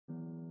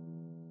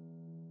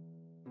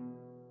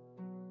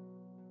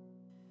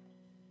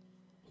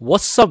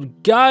What's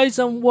up guys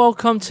and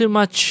welcome to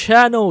my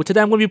channel.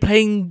 Today I'm going to be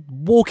playing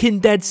Walking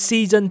Dead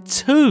Season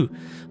 2.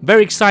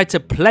 Very excited to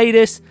play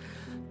this.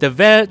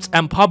 Developed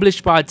and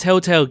published by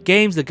Telltale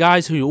Games, the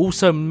guys who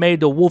also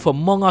made The Wolf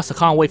Among Us. I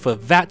can't wait for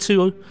that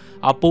too.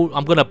 I'm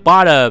going to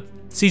buy the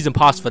season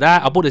pass for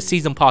that. I bought the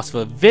season pass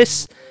for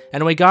this.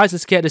 Anyway guys,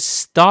 let's get this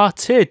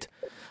started.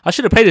 I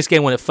should have played this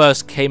game when it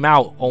first came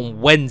out on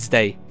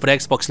Wednesday for the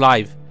Xbox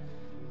Live.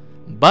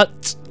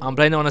 But I'm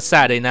playing it on a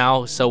Saturday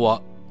now, so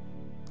what?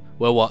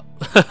 Well, what?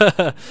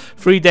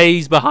 3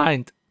 days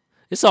behind.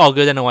 It's all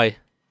good anyway.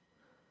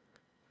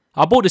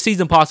 I bought the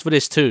season pass for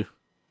this too.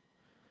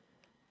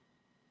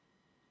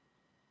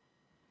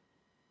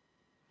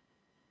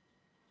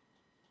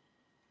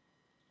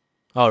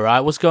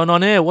 Alright, what's going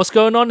on here? What's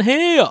going on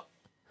here?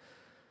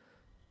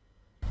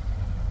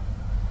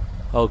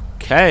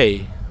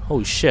 Okay.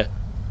 Oh shit.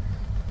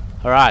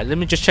 Alright, let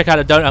me just check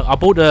out the donut. I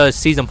bought the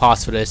season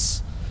pass for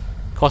this.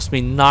 Cost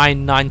me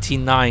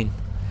 $9.99.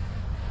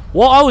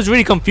 What I was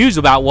really confused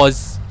about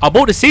was I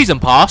bought the season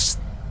pass,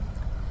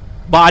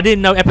 but I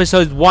didn't know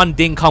episode 1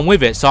 didn't come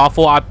with it, so I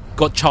thought I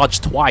got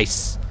charged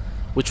twice,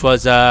 which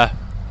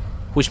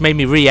made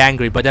me really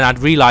angry. But then I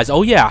realized,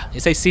 oh yeah,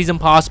 it says season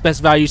pass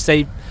best value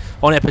save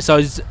on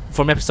episodes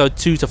from episode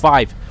 2 to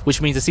 5,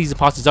 which means the season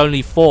pass is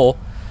only for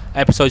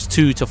episodes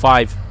 2 to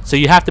 5, so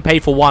you have to pay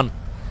for one.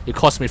 It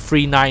cost me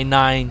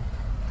 $3.99.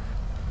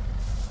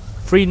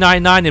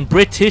 $3.99 in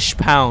British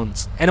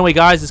pounds. Anyway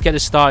guys, let's get it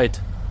started.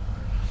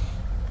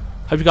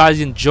 Hope you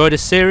guys enjoy the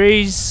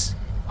series.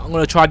 I'm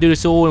going to try to do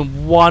this all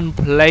in one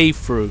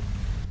playthrough.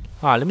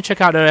 Alright, let me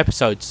check out their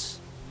episodes.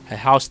 A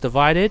house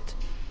divided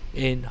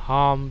in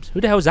harm's...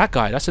 Who the hell is that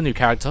guy? That's a new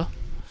character.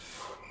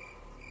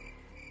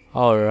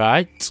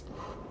 Alright.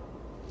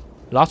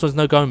 Last one's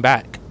no going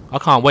back. I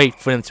can't wait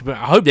for them to bring...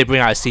 I hope they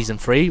bring out a season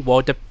 3.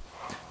 Well,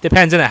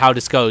 depends on how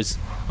this goes.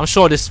 I'm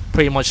sure this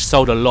pretty much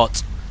sold a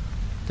lot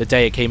the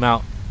day it came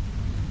out.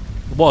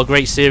 What a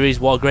great series.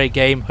 What a great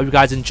game. Hope you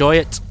guys enjoy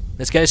it.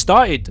 Let's get it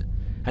started.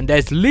 And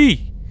there's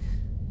Lee.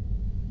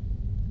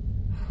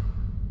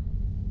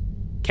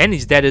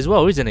 Kenny's dead as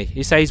well, isn't he?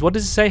 He says, what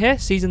does it say here?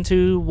 Season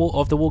 2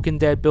 of The Walking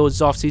Dead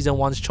builds off Season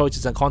 1's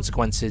choices and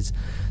consequences.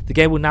 The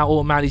game will now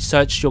automatically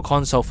search your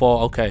console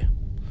for... Okay.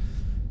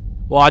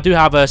 Well, I do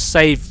have a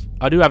save.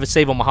 I do have a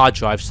save on my hard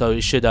drive, so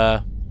it should...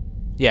 Yeah,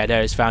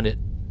 there it's found it.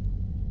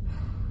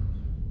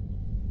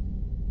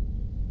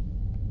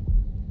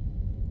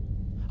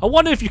 I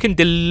wonder if you can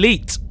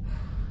delete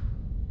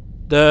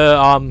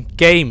the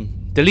game.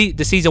 Delete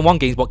the season 1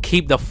 games, but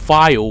keep the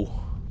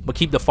file.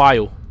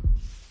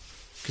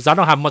 Because I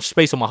don't have much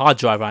space on my hard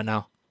drive right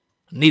now.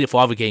 I need it for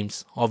other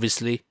games,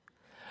 obviously.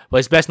 But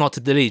it's best not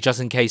to delete, just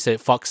in case it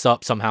fucks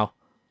up somehow.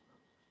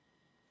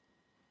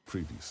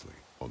 Previously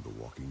on The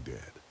Walking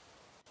Dead.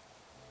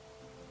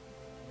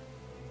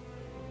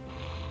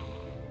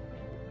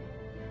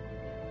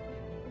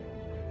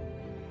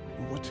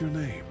 What's your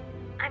name?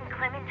 I'm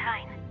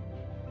Clementine.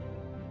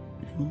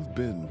 You've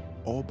been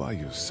all by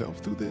yourself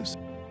through this?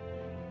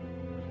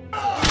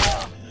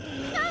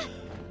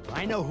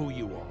 I know who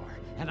you are,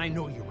 and I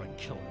know you're a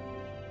killer.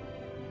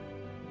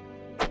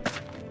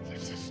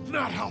 This is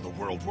not how the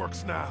world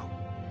works now.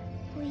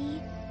 Lee,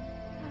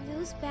 are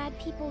those bad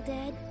people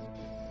dead?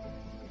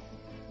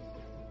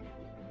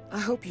 I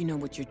hope you know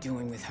what you're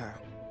doing with her.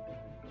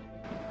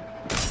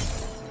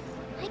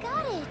 I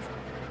got it!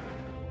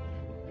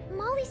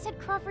 Molly said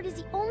Crawford is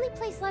the only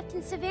place left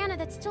in Savannah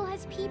that still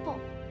has people.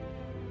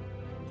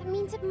 That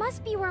means it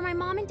must be where my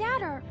mom and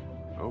dad are.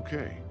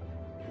 Okay,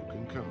 you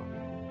can come,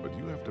 but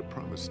you have to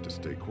promise to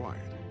stay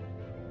quiet.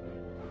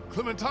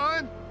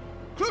 Clementine?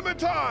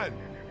 Clementine!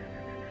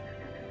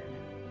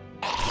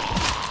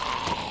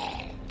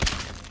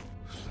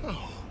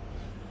 Oh,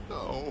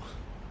 no.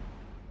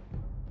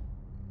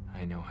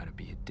 I know how to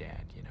be a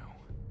dad, you know.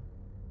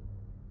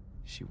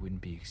 She wouldn't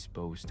be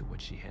exposed to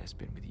what she has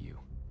been with you.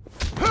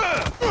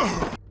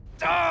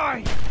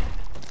 Die!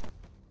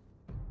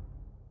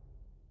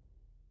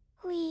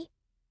 Lee,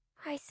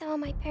 I saw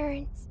my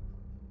parents.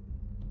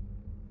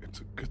 It's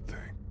a good thing.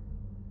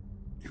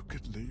 You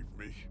could leave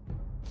me.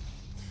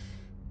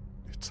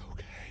 It's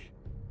okay.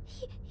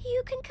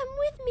 You can come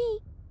with me.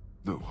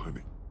 No,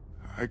 honey,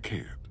 I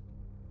can't.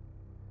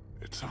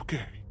 It's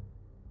okay.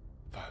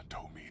 Find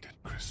Omid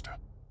and Krista.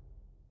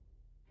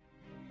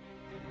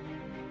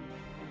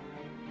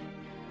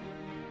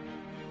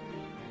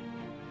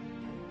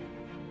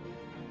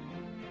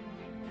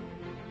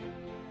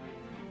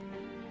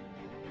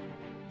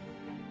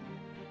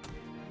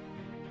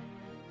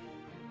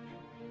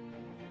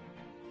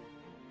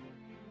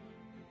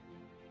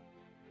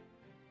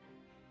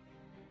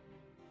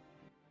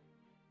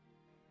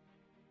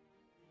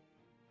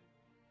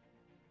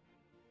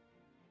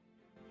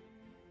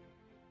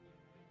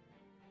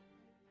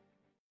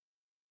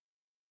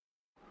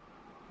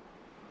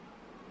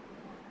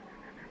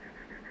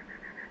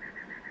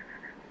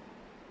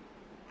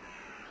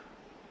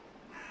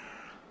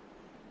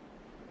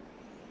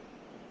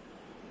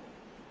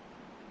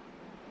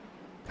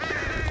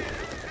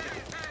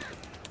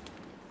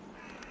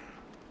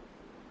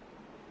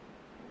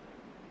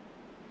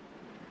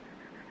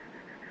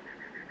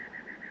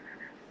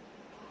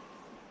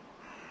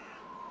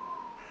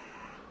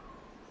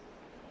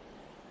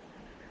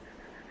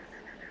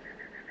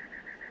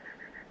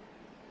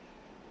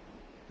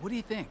 What do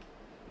you think?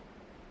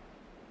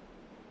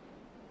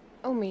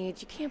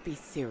 Omid, you can't be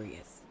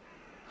serious.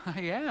 I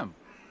am.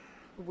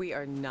 We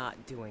are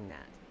not doing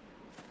that.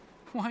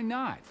 Why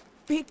not?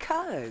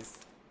 Because.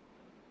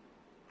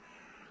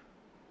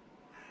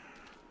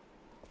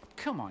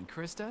 Come on,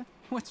 Krista.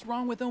 What's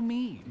wrong with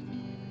Omid?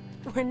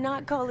 We're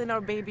not calling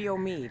our baby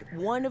Omid.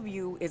 One of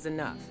you is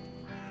enough.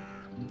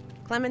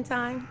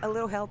 Clementine, a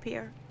little help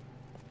here?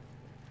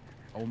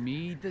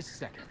 Omid the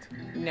second.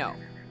 No.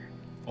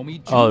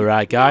 Omid Jr.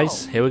 Alright,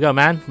 guys. Here we go,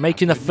 man.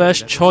 Making the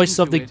first choice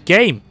of the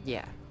game.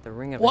 Yeah, the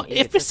ring of What an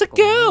if it's a egotistical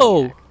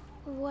girl? maniac.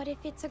 What if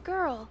it's a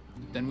girl?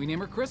 Then we name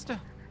her Krista.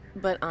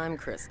 But I'm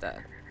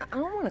Krista. I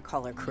don't want to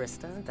call her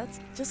Krista. That's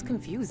just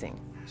confusing.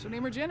 So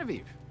name her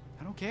Genevieve.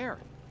 I don't care.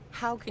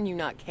 How can you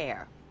not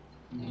care?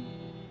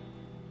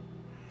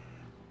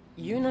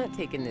 You're not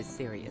taking this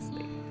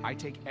seriously. I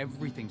take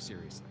everything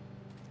seriously.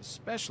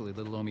 Especially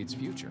little Omid's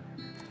future.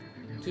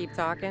 Keep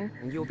talking,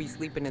 and you'll be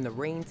sleeping in the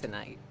rain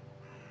tonight.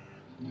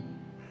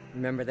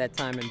 Remember that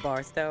time in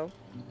Barstow?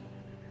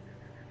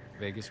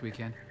 Vegas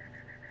weekend.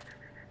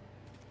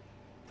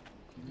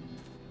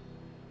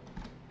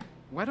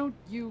 Why don't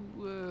you,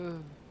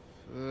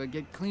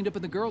 get cleaned up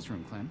in the girls'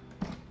 room, Clem?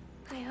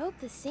 I hope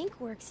the sink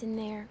works in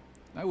there.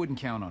 I wouldn't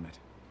count on it.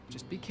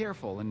 Just be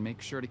careful and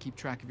make sure to keep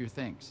track of your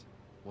things.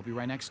 We'll be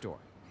right next door.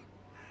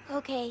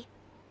 Okay.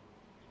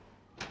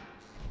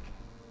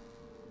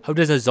 Hope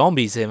there's no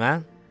zombies here,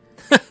 man.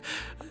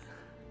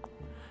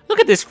 Look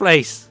at this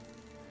place.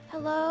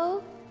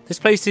 Hello? This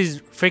place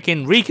is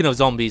freaking reeking of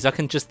zombies. I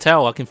can just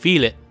tell. I can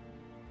feel it.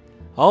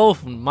 Oh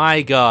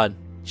my god.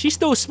 She's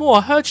still small.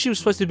 I heard she was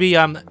supposed to be,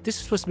 this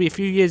is supposed to be a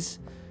few years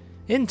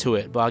into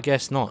it, but I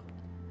guess not.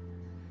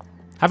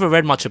 Haven't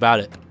read much about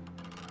it.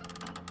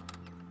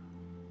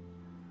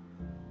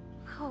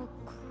 Oh,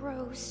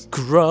 gross.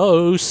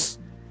 Gross.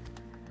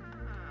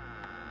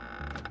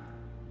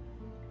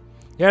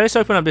 Yeah, let's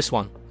open up this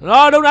one.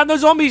 No, don't have no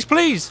zombies,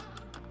 please.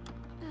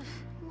 Ugh,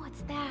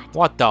 what's that?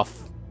 What the f...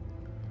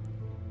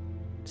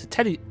 It's a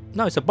teddy...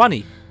 No, it's a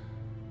bunny.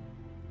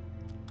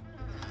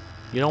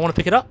 You don't want to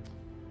pick it up?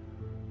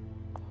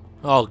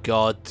 Oh,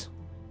 God.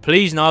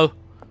 Please, no.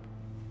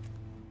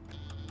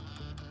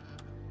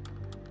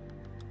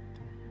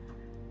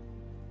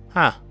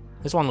 Huh.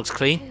 This one looks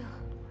clean. Ew.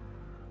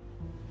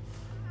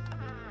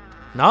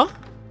 No?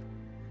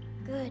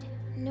 Good.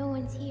 No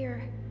one's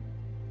here.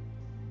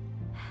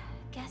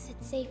 Guess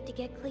it's safe to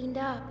get cleaned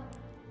up.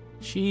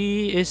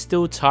 She is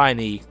still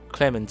tiny.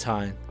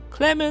 Clementine.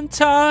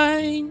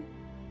 Clementine!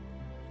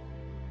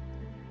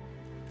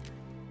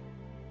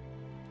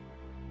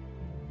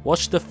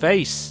 Watch the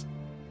face.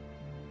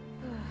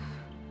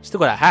 Still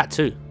got a hat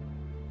too.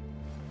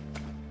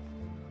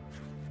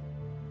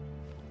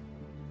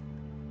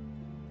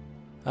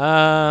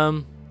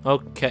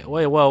 Okay.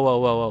 Wait,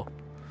 whoa.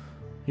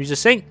 Use a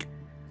sink.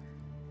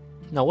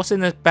 No, what's in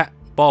the back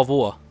bar of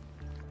water?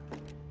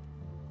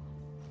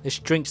 Let's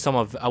drink some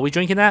of... Are we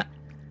drinking that?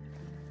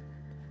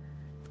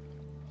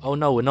 Oh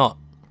no, we're not.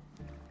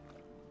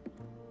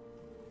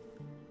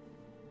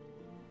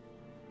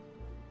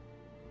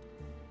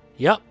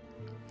 Yep.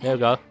 There we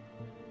go.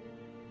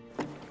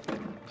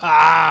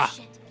 Ah!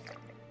 Shit.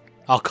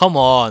 Oh, come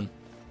on.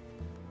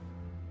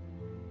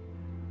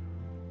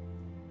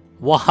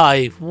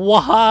 Why?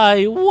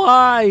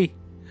 Why?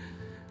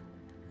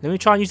 Let me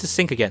try and use the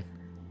sink again.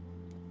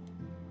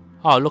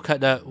 Oh, look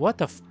at the... What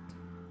the f...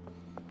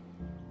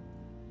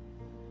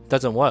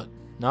 Doesn't work.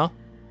 No?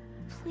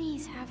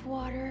 Please have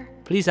water.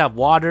 Please have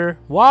water.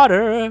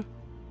 Water!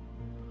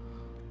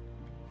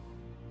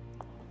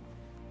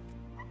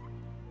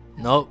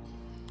 Nope.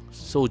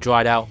 It's all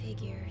dried out.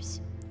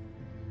 Figures.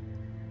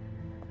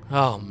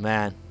 Oh,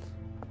 man.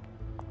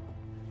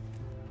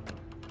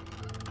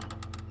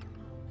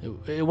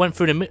 It went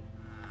through the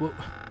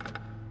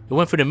it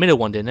went through the middle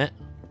one, didn't it?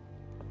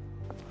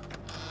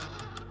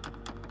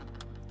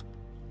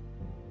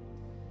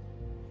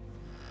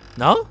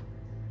 No?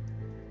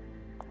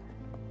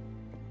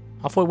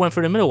 I thought it went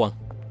through the middle one.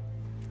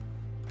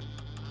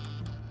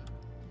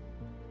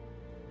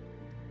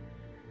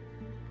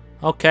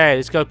 Okay,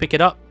 let's go pick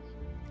it up.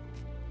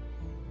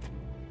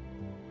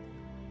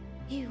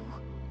 Ew.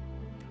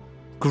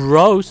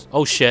 Gross.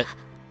 Oh shit.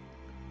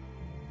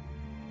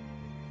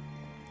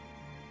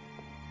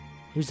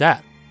 Who's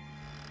that?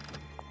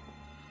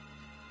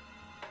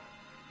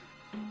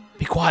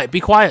 Be quiet, be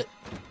quiet.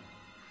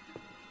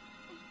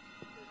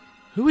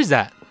 Who is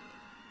that?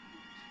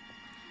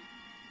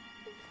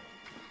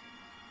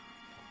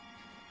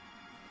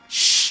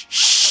 Shh,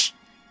 shh.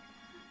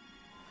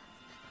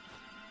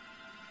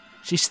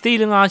 She's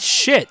stealing our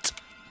shit.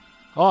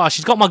 Oh,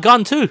 she's got my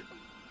gun too.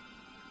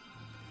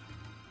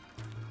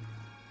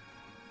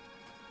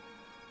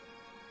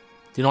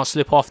 Do not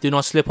slip off, do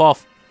not slip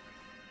off.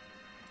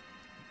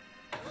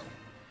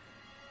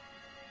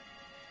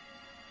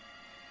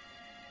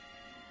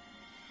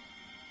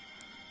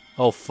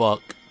 Oh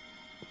fuck.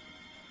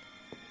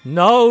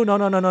 No.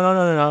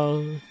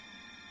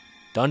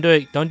 Don't do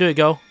it,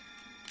 girl.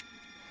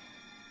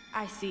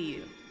 I see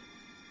you.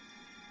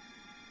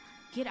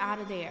 Get out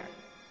of there.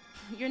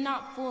 You're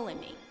not fooling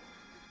me.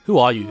 Who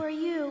are Who you? are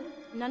you?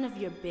 None of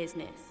your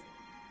business.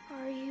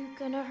 Are you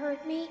gonna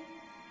hurt me?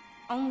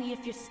 Only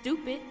if you're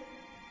stupid.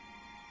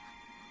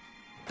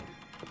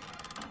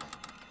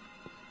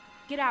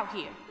 Get out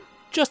here.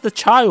 Just a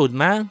child,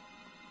 man.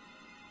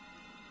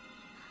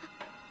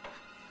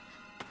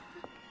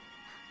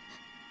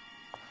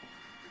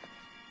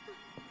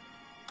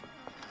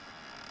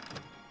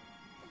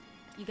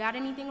 You got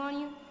anything on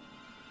you?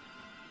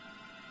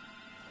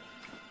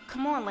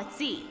 Come on, let's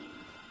see.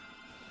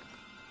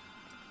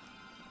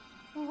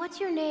 What's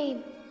your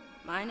name?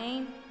 My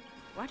name?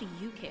 Why do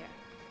you care?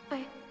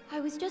 I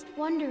was just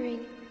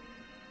wondering.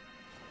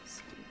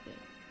 Stupid.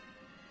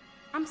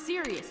 I'm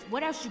serious.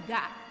 What else you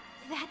got?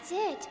 That's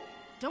it.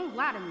 Don't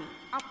lie to me.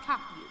 I'll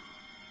pop you.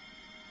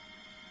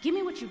 Give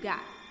me what you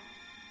got.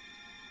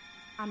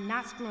 I'm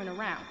not screwing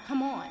around.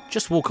 Come on.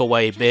 Just walk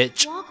away,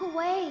 bitch. Walk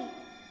away.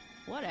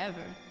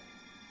 Whatever.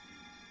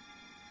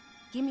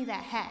 Give me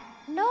that hat.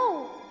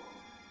 No.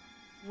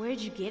 Where'd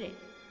you get it?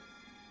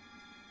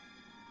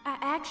 I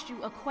asked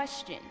you a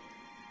question.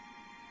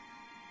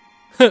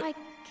 I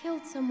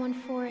killed someone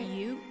for it.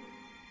 You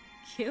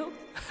killed?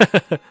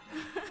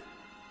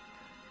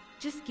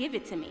 Just give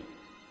it to me.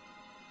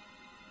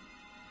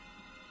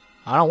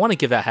 I don't want to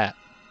give that hat.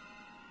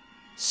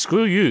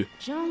 Screw you.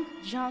 Junk,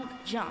 junk,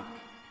 junk.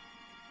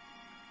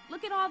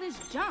 Look at all this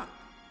junk.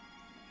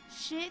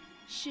 Shit,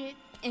 shit,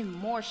 and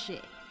more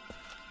shit.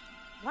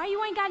 Why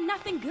you ain't got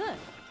nothing good?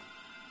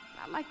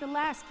 Not like the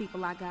last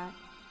people I got.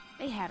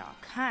 They had all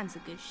kinds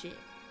of good shit.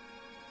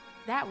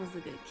 That was a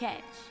good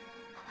catch.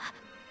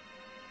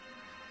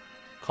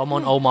 Come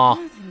on, Omar.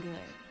 Nothing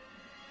good.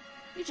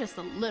 You're just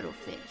a little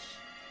fish.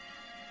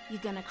 You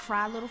gonna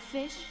cry, little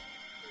fish?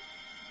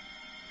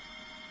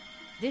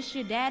 This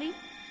your daddy?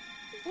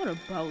 What a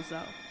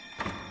bozo.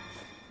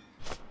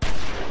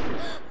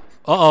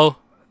 Uh-oh.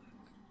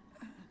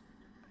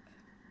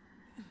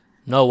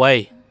 No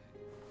way.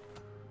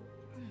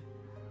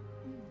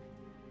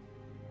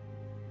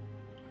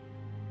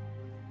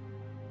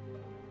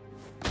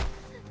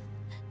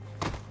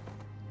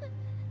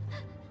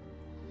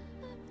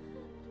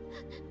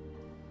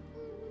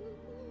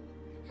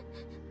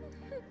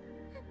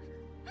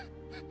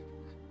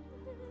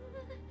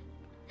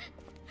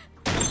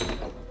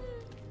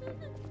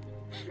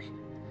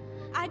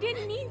 I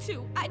didn't mean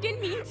to. I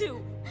didn't mean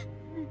to.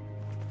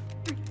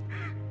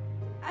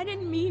 I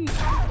didn't mean.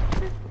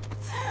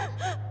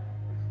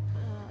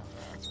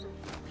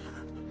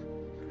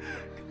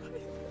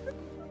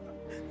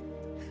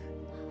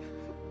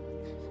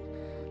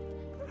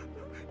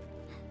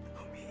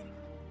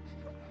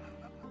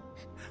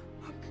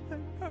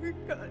 Oh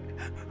God.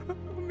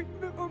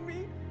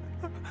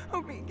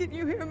 Omid, can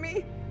you hear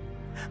me?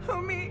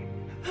 Omid.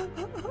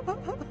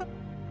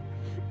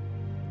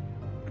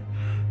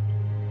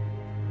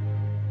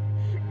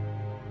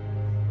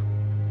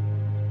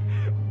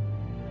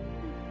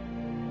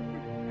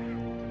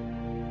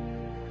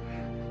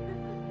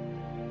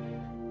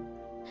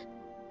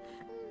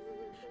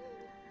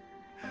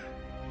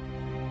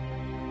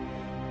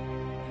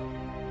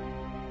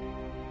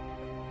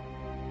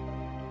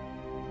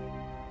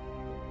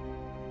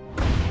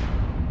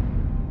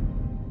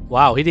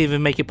 Wow, he didn't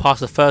even make it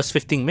past the first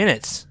 15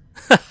 minutes.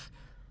 That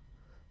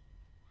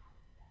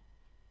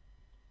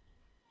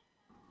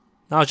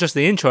was just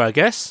the intro, I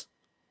guess.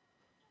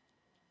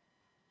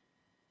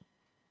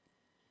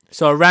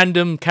 So a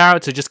random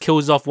character just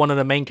kills off one of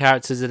the main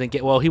characters and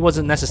then well, he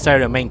wasn't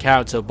necessarily a main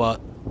character,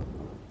 but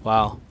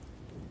wow.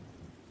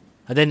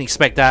 I didn't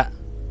expect that.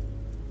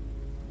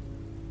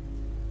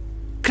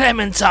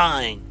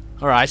 Clementine!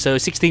 Alright, so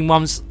 16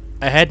 months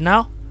ahead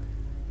now.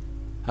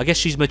 I guess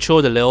she's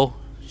matured a little.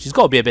 She's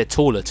got to be a bit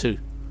taller too.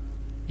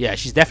 Yeah,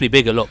 she's definitely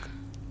bigger, look.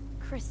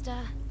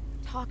 Krista,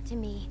 talk to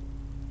me.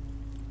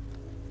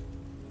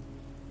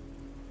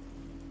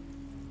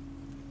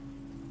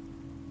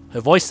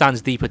 Her voice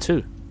sounds deeper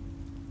too.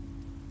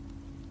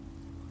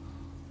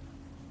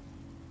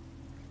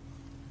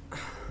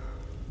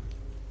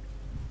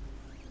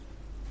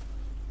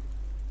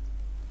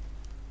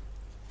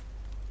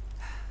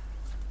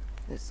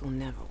 This will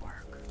never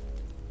work.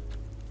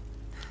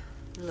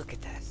 Look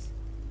at this.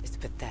 It's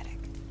pathetic.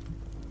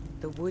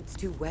 The wood's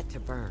too wet to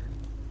burn.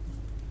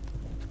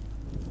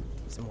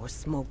 There's more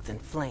smoke than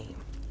flame.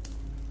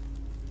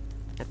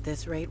 At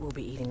this rate, we'll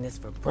be eating this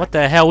for breakfast. What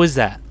the hell is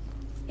that?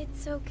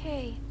 It's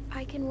okay.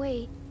 I can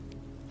wait.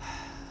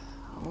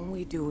 All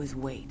we do is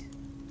wait.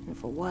 And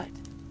for what?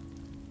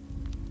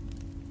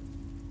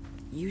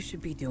 You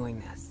should be doing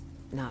this,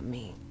 not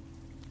me.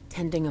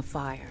 Tending a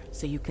fire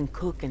so you can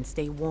cook and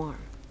stay warm.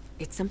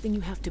 It's something you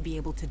have to be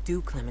able to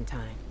do,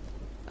 Clementine.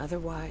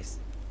 Otherwise...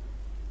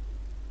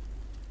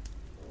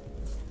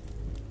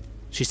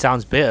 She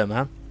sounds bitter,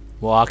 man.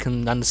 Well, I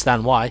can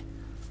understand why.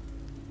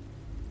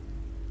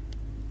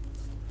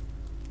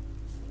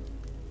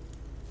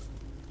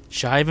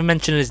 Should I even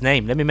mention his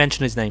name? Let me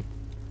mention his name.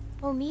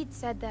 Omid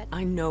said that.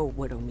 I know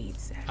what Omid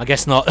said. I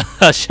guess not.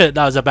 Shit,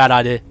 that was a bad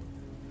idea.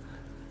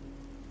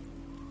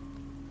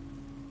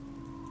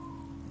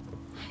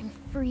 I'm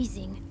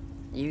freezing.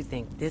 You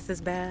think this is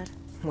bad?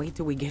 Wait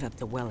till we get up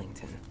to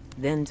Wellington.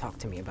 Then talk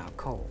to me about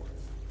cold.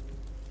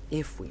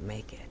 If we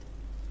make it.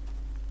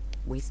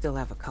 We still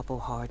have a couple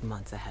hard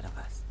months ahead of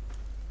us.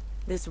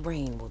 This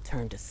rain will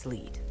turn to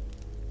sleet,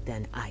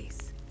 then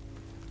ice,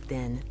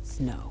 then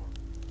snow.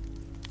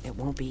 It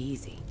won't be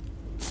easy.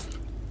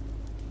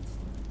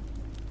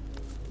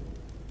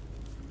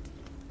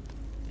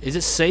 Is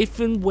it safe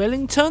in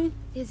Wellington?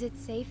 Is it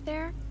safe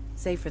there?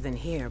 Safer than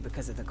here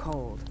because of the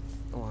cold,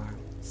 or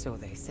so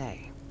they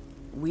say.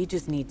 We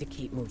just need to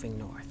keep moving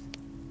north.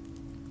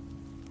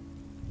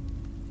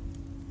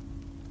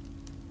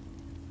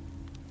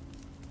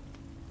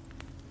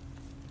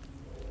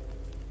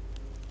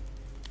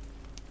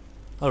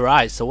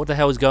 Alright, so what the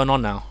hell is going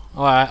on now?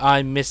 Alright,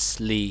 I miss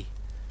Lee.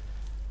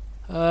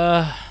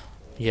 Yeah.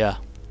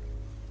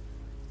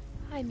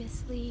 I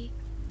miss Lee.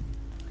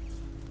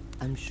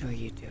 I'm sure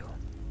you do.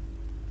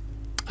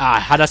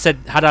 Ah, had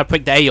I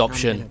picked the A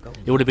option,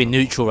 it would have been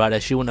neutral right there.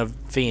 She wouldn't have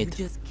You thingied.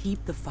 just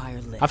keep the fire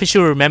lit. I think she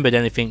would have remembered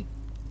anything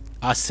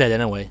I said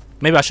anyway.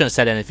 Maybe I shouldn't have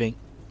said anything.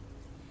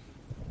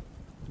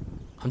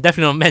 I'm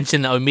definitely not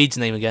mentioning Omid's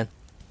name again.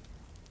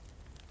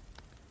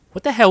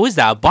 What the hell is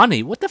that? A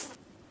bunny? What the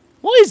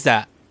what is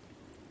that?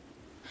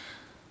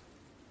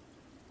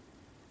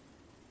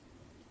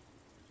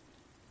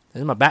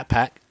 There's my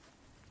backpack.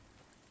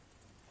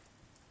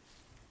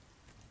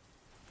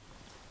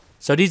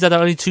 So these are the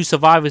only 2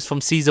 survivors from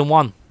season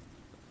 1.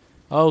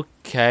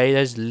 Okay,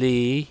 there's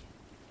Lee.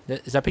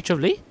 Is that a picture of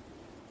Lee?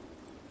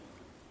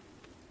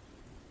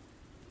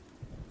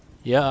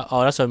 Yeah,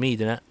 oh, that's Omid,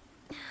 isn't it?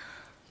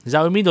 Is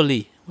that Omid or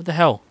Lee? What the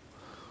hell?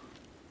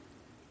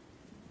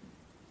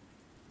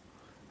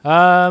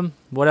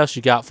 What else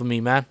you got for me,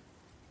 man?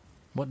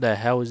 What the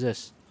hell is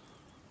this?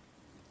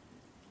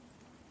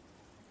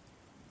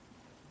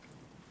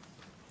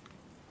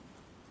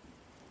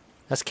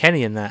 That's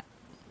Kenny and that.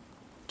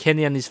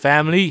 Kenny and his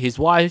family, his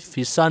wife,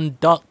 his son,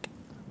 Duck.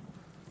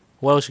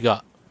 What else you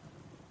got?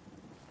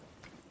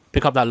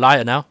 Pick up that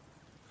lighter now.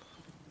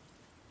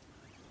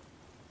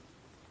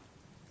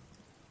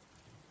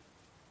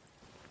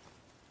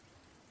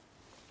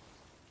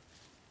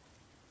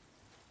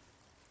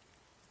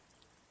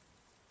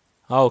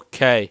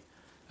 Okay.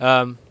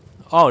 Oh,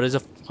 there's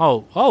a...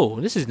 Oh,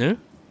 this is new.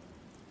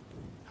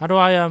 How do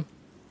I,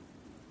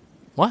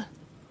 What?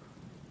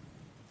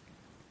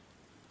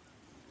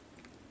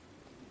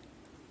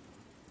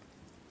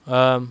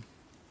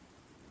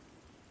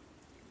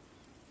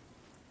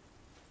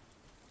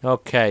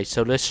 Okay,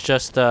 so let's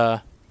just,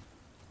 let's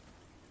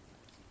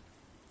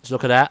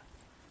look at that.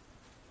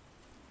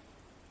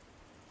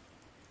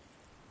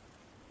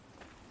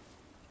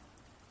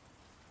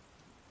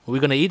 Are we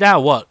gonna eat that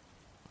or what?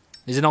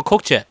 Is it not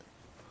cooked yet?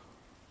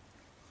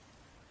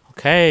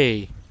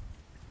 Okay.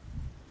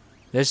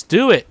 Let's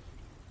do it.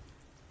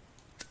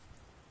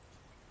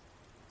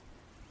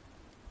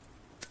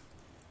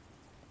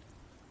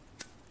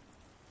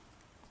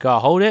 Gotta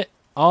hold it.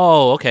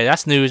 Oh, okay,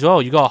 that's new as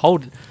well. You gotta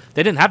hold it.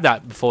 They didn't have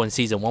that before in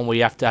season 1 where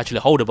you have to actually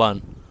hold a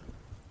button.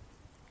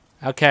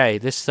 Okay,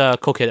 let's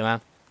cook it,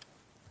 man.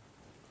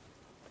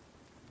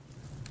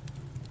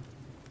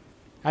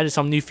 Added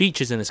some new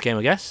features in this game,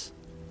 I guess.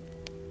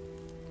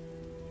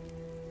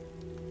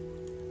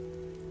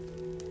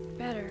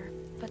 Better,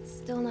 but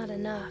still not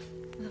enough.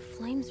 The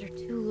flames are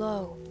too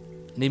low.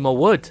 Need more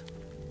wood.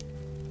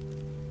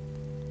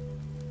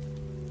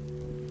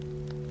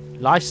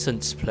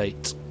 License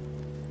plate.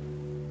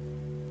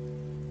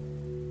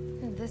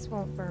 This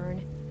won't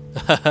burn.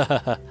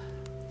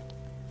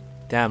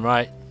 Damn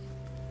right.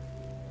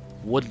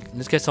 Wood.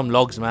 Let's get some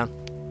logs, man.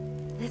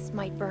 This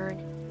might burn.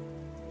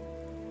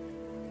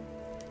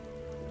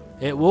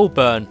 It will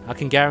burn. I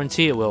can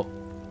guarantee it will.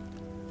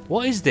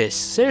 What is this?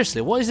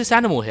 Seriously, what is this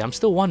animal here? I'm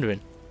still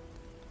wondering.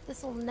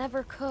 This'll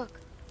never cook.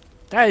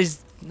 That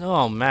is...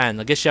 Oh, man.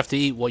 I guess you have to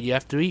eat what you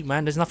have to eat,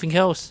 man. There's nothing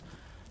else.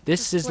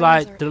 This The is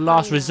flames like are the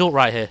last high resort enough.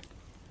 right here.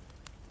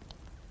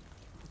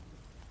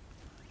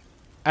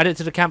 Add it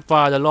to the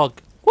campfire, the log.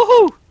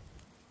 Woohoo!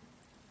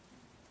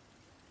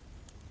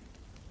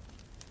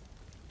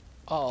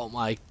 Oh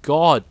my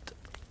god.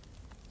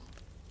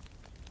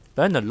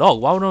 Burn the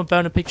log? Why would I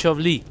burn a picture of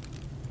Lee?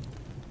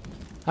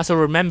 That's a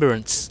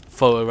remembrance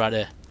photo right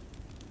there.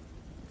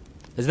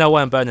 There's no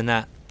way I'm burning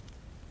that.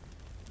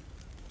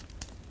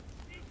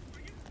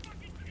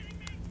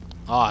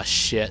 Oh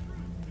shit.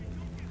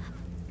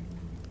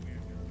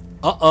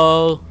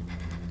 Uh-oh.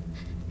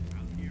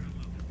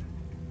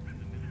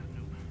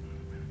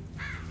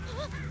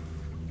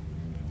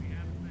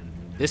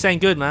 This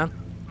ain't good, man.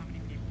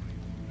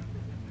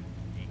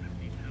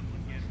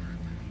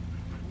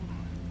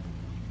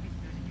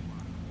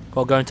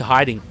 Gotta go into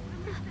hiding.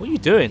 What are you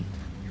doing?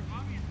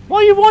 Why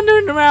are you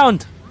wandering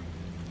around?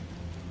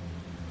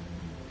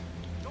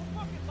 Don't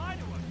fucking lie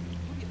to us.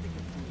 Who do you think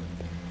you're fooling?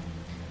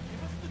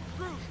 Give us the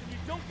truth and you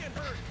don't get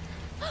hurt.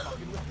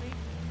 Fucking with me?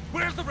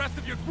 Where's the rest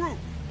of your group?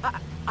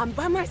 I'm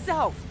by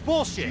myself.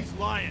 Bullshit. She's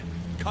lying.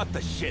 Cut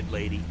the shit,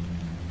 lady.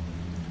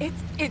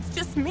 It's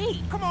just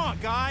me. Come on,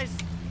 guys.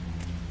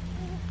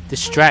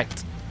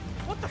 Distract.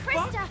 What the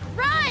Krista, fuck?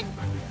 run!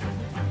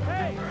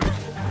 Hey!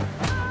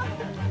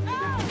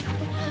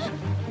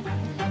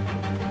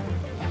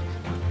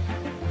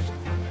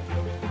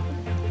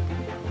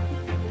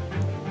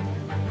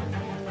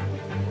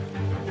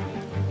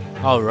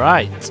 All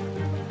right.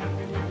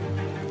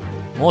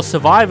 More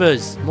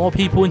survivors. More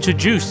people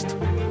introduced.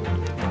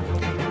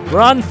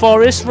 Run,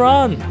 Forrest,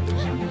 run!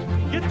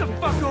 Get the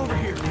fuck over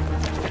here!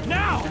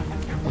 Now!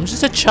 I'm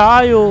just a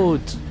child.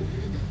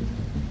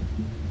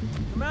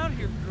 Come out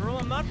here, girl.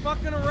 I'm not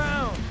fucking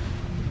around.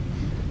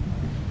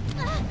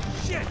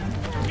 Shit!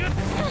 Get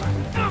the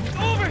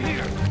fuck over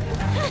here!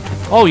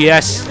 Oh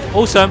yes,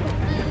 awesome.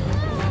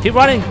 Keep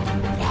running.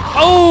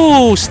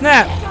 Oh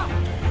snap!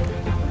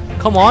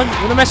 Come on,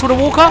 you wanna mess with a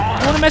walker?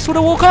 You wanna mess with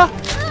a walker?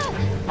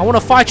 I wanna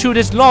fight you with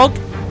this log.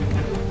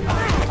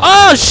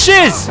 Oh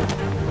shiz!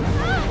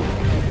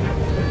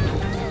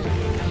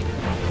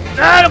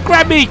 Ah, don't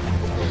grab me!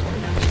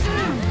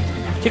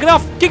 Kick it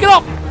off! Kick it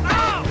off!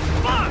 Ow!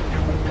 Fuck!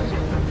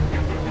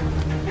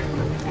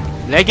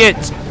 Leg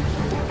it!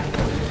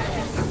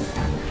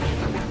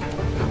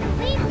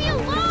 Leave me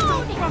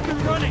alone!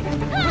 Fucking running!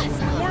 It's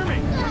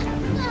squirming!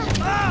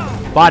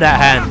 Ah! By that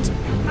hand.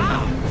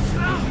 Ow!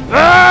 Ow!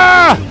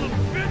 Ah! You little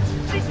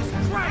bitch! Jesus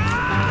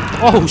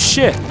Christ! Oh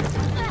shit!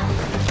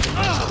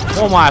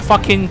 Oh my,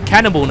 fucking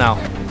cannibal now.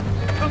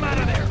 Come out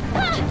of there!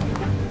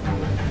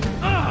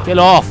 Get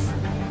off!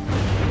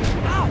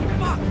 Ow!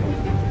 Fuck!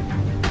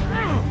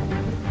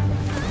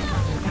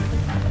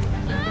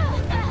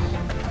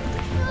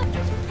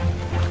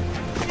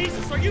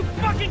 Jesus, are you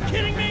fucking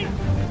kidding me?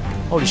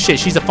 Holy shit,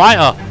 she's a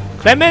fighter!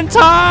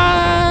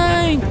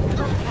 Clementine! You were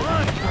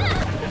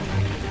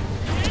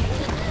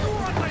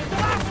on my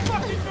last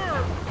fucking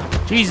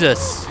nerve!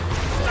 Jesus!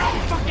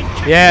 Fucking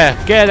Yeah,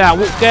 get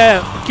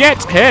that!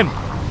 Get him!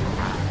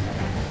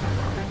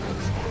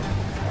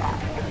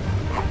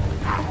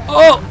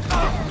 Oh!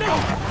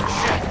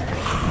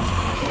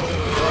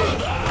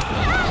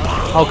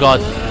 Oh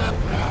god!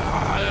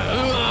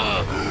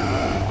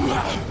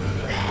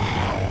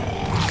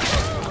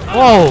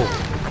 Whoa!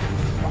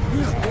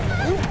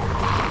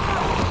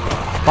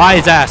 By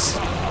his ass!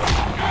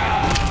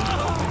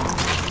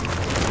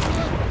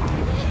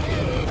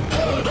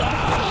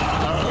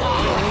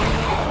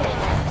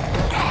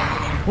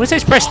 When it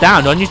says press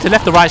down, do I use the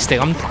left or right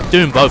stick? I'm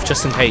doing both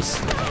just in case.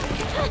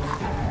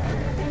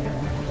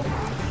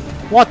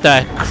 What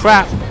the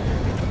crap?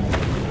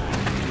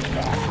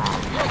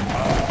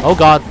 Oh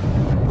god.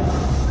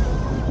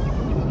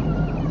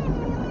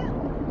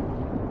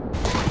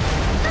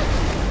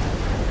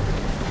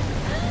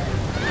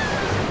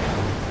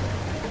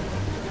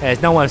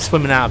 There's no one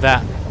swimming out of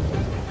that.